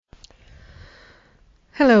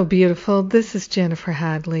Hello, beautiful. This is Jennifer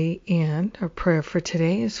Hadley, and our prayer for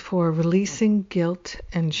today is for releasing guilt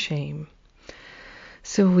and shame.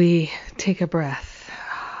 So we take a breath.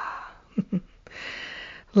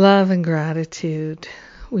 Love and gratitude.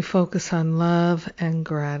 We focus on love and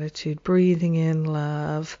gratitude. Breathing in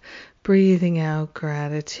love, breathing out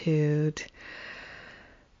gratitude.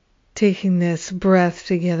 Taking this breath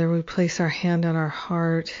together, we place our hand on our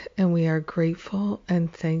heart and we are grateful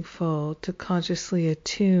and thankful to consciously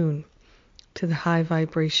attune to the high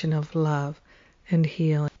vibration of love and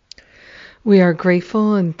healing. We are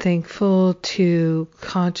grateful and thankful to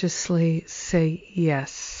consciously say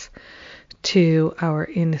yes to our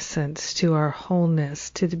innocence, to our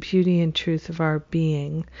wholeness, to the beauty and truth of our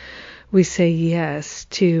being. We say yes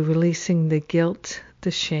to releasing the guilt, the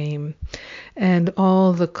shame, and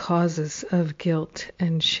all the causes of guilt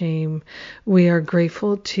and shame. We are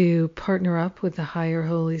grateful to partner up with the higher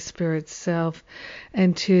Holy Spirit self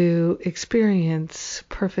and to experience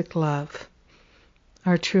perfect love,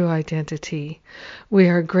 our true identity. We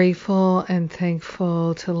are grateful and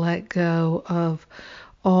thankful to let go of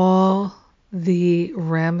all the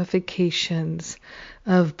ramifications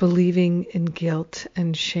of believing in guilt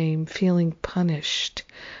and shame, feeling punished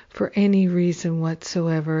for any reason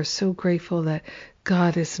whatsoever. So grateful that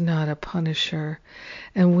God is not a punisher.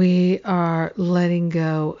 And we are letting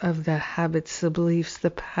go of the habits, the beliefs,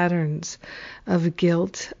 the patterns of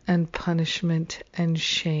guilt and punishment and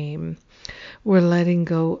shame. We're letting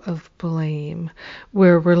go of blame.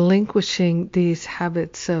 We're relinquishing these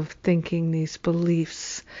habits of thinking, these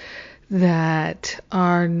beliefs that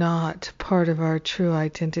are not part of our true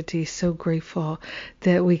identity. So grateful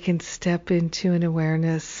that we can step into an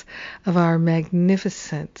awareness of our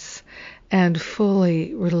magnificence and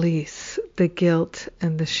fully release the guilt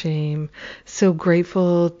and the shame. So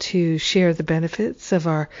grateful to share the benefits of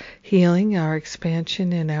our healing, our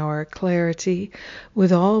expansion, and our clarity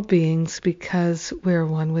with all beings because we're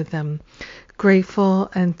one with them.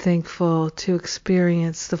 Grateful and thankful to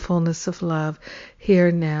experience the fullness of love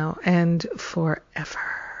here, now, and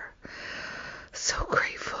forever. So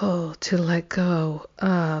grateful to let go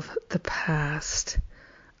of the past.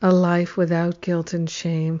 A life without guilt and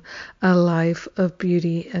shame, a life of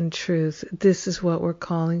beauty and truth. This is what we're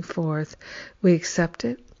calling forth. We accept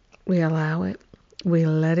it, we allow it, we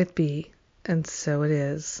let it be, and so it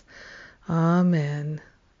is. Amen.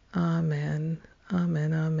 Amen.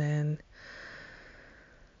 Amen. Amen.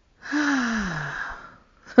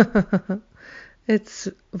 It's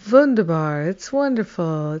wunderbar, it's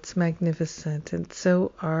wonderful, it's magnificent, and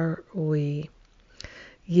so are we.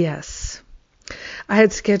 Yes. I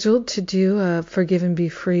had scheduled to do a Forgive and Be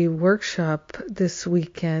Free workshop this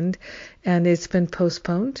weekend, and it's been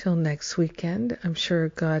postponed till next weekend. I'm sure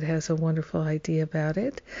God has a wonderful idea about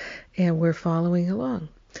it, and we're following along.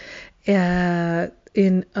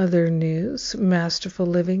 In other news, Masterful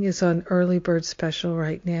Living is on early bird special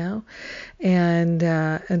right now, and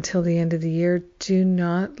until the end of the year, do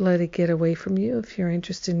not let it get away from you. If you're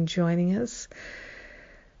interested in joining us,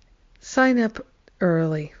 sign up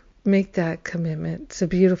early. Make that commitment. It's a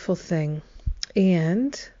beautiful thing.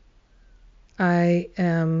 And I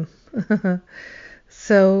am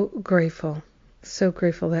so grateful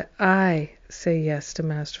that I say yes to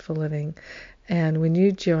Masterful Living. And when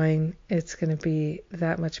you join, it's going to be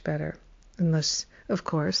that much better. Unless, of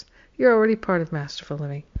course, you're already part of Masterful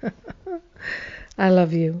Living. I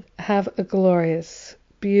love you. Have a glorious,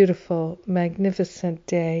 beautiful, magnificent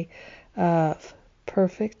day of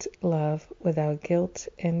perfect love without guilt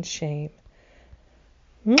and shame.